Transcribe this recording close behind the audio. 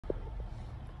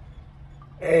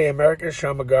Hey, America,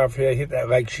 Sean McGough here. Hit that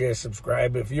like, share,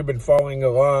 subscribe. If you've been following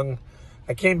along,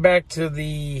 I came back to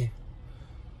the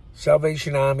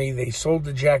Salvation Army. They sold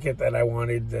the jacket that I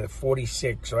wanted, the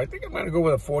 46. So I think I'm going to go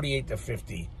with a 48 to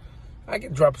 50. I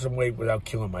can drop some weight without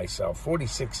killing myself.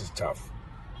 46 is tough.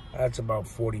 That's about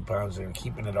 40 pounds, and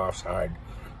keeping it off's hard.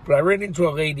 But I ran into a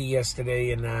lady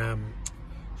yesterday, and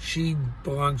she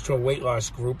belongs to a weight loss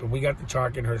group, and we got to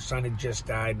talking. Her son had just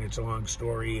died, and it's a long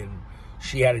story, and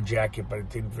she had a jacket, but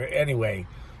it didn't fit. Anyway,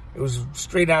 it was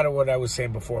straight out of what I was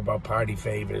saying before about party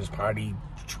favors, party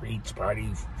treats, party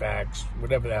facts,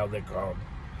 whatever the hell they're called.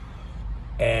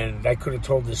 And I could have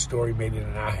told this story maybe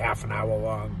in half an hour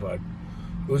long, but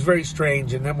it was very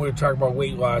strange. And then we were talking about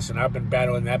weight loss, and I've been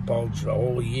battling that bulge the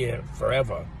whole year,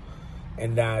 forever.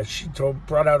 And she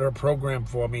brought out her program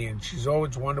for me, and she's, oh,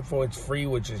 it's wonderful, it's free,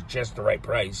 which is just the right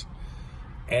price.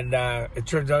 And it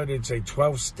turns out it's a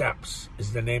 12 steps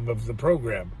is the name of the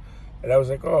program. And I was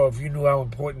like, oh, if you knew how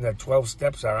important that 12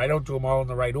 steps are. I don't do them all in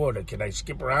the right order. Can I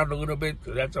skip around a little bit?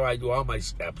 That's how I do all my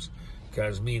steps,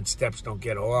 because me and steps don't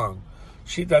get along.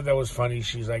 She thought that was funny.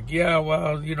 She's like, yeah,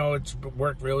 well, you know, it's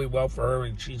worked really well for her,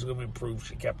 and she's going to improve.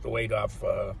 She kept the weight off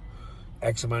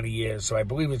X amount of years. So I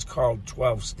believe it's called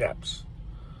 12 steps.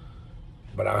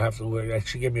 But I'll have to look.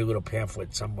 She gave me a little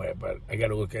pamphlet somewhere, but I got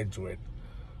to look into it.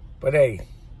 But hey,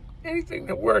 anything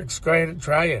that works, go ahead and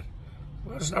try it.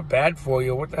 Well, it's not bad for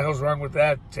you. What the hell's wrong with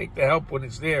that? Take the help when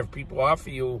it's there. If people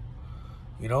offer you,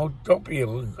 you know, don't be a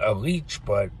leech,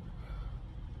 but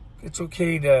it's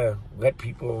okay to let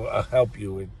people help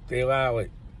you. If they allow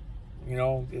it. You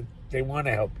know, if they want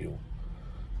to help you.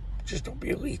 Just don't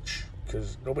be a leech,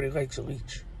 because nobody likes a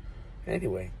leech.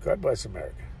 Anyway, God bless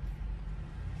America.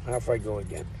 Off I go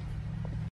again.